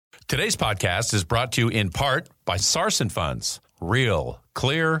Today's podcast is brought to you in part by Sarson Funds, Real,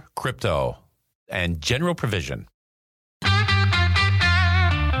 Clear, Crypto, and General Provision.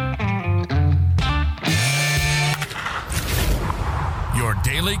 Your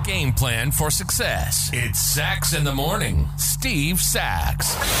daily game plan for success. It's Sachs in the Morning. Steve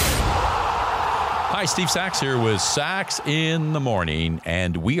Sachs. Hi, Steve Sachs here with Sachs in the Morning,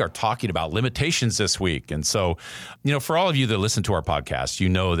 and we are talking about limitations this week. And so, for all of you that listen to our podcast, you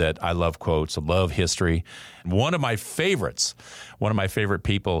know that I love quotes, I love history. One of my favorite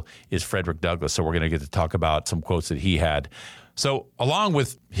people is Frederick Douglass. So we're going to get to talk about some quotes that he had. So along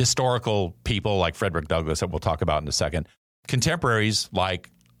with historical people like Frederick Douglass that we'll talk about in a second, contemporaries like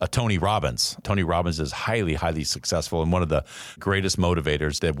Tony Robbins. Tony Robbins is highly, highly successful and one of the greatest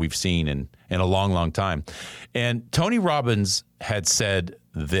motivators that we've seen in a long, long time. And Tony Robbins had said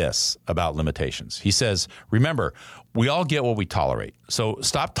this about limitations. He says, remember, we all get what we tolerate. So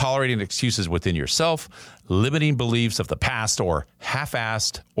stop tolerating excuses within yourself, limiting beliefs of the past, or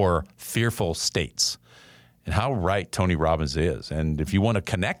half-assed or fearful states. And how right Tony Robbins is. And if you want to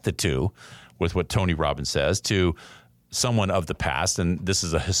connect the two with what Tony Robbins says to someone of the past, and this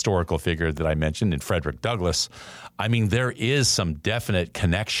is a historical figure that I mentioned in Frederick Douglass, I mean, there is some definite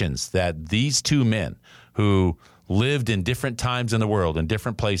connections that these two men who lived in different times in the world, in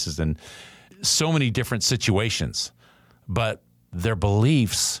different places, and so many different situations, but their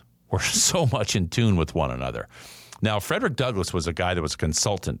beliefs were so much in tune with one another. Now, Frederick Douglass was a guy that was a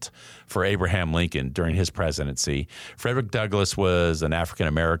consultant for Abraham Lincoln during his presidency. Frederick Douglass was an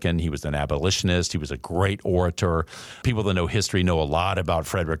African-American. He was an abolitionist. He was a great orator. People that know history know a lot about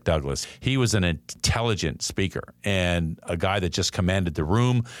Frederick Douglass. He was an intelligent speaker and a guy that just commanded the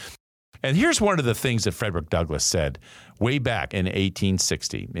room. And here's one of the things that Frederick Douglass said way back in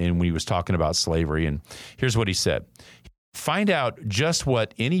 1860, and when he was talking about slavery. And here's what he said. Find out just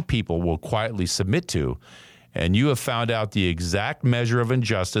what any people will quietly submit to, and you have found out the exact measure of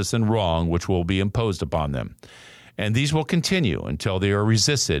injustice and wrong which will be imposed upon them. And these will continue until they are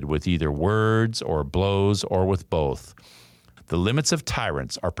resisted with either words or blows or with both. The limits of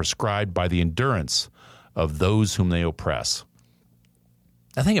tyrants are prescribed by the endurance of those whom they oppress.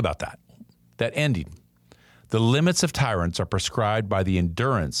 Now think about that ending. The limits of tyrants are prescribed by the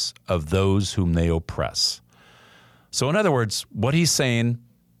endurance of those whom they oppress. So in other words, what he's saying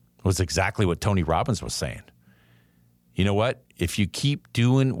was exactly what Tony Robbins was saying. You know what? If you keep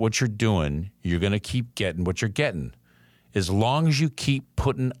doing what you're doing, you're going to keep getting what you're getting. As long as you keep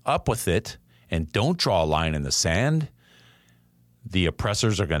putting up with it and don't draw a line in the sand, the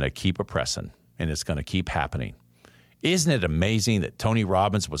oppressors are going to keep oppressing, and it's going to keep happening. Isn't it amazing that Tony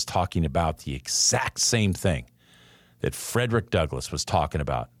Robbins was talking about the exact same thing that Frederick Douglass was talking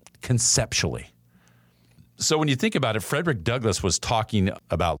about conceptually? So when you think about it, Frederick Douglass was talking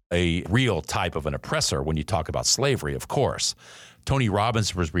about a real type of an oppressor when you talk about slavery, of course. Tony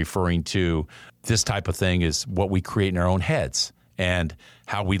Robbins was referring to this type of thing is what we create in our own heads and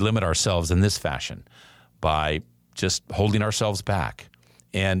how we limit ourselves in this fashion by just holding ourselves back.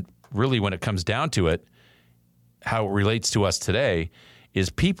 And really when it comes down to it, how it relates to us today is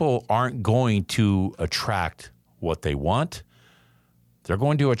people aren't going to attract what they want. They're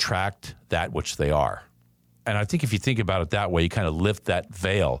going to attract that which they are. And I think if you think about it that way, you kind of lift that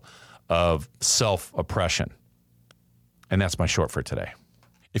veil of self-oppression. And that's my short for today.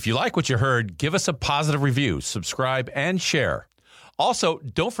 If you like what you heard, give us a positive review, subscribe, and share. Also,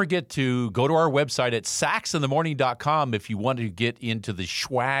 don't forget to go to our website at sachsinthemorning.com if you want to get into the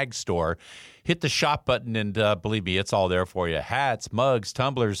swag store. Hit the shop button, and believe me, it's all there for you. Hats, mugs,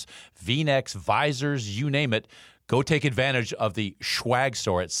 tumblers, V-necks, visors, you name it. Go take advantage of the swag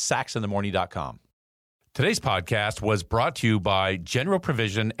store at sachsinthemorning.com. Today's podcast was brought to you by General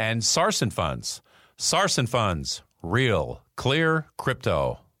Provision and Sarson Funds. Sarson Funds, Real, Clear,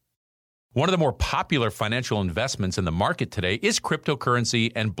 Crypto. One of the more popular financial investments in the market today is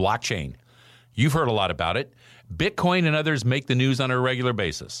cryptocurrency and blockchain. You've heard a lot about it. Bitcoin and others make the news on a regular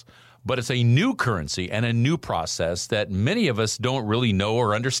basis. But it's a new currency and a new process that many of us don't really know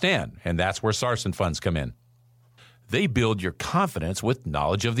or understand, and that's where Sarson Funds come in. They build your confidence with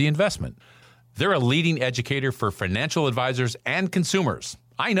knowledge of the investment. They're a leading educator for financial advisors and consumers.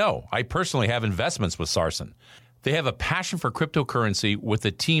 I know. I personally have investments with Sarson. They have a passion for cryptocurrency with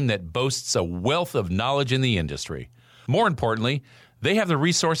a team that boasts a wealth of knowledge in the industry. More importantly, they have the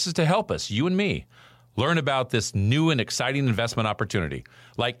resources to help us, you and me, learn about this new and exciting investment opportunity,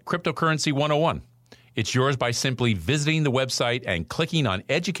 like Cryptocurrency 101. It's yours by simply visiting the website and clicking on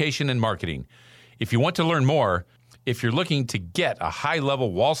Education and Marketing. If you want to learn more, if you're looking to get a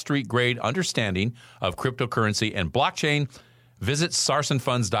high-level Wall Street grade understanding of cryptocurrency and blockchain, visit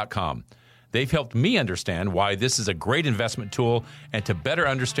sarsonfunds.com. They've helped me understand why this is a great investment tool and to better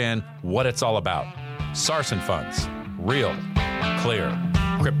understand what it's all about. Sarson Funds. Real, clear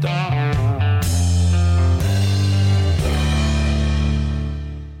crypto.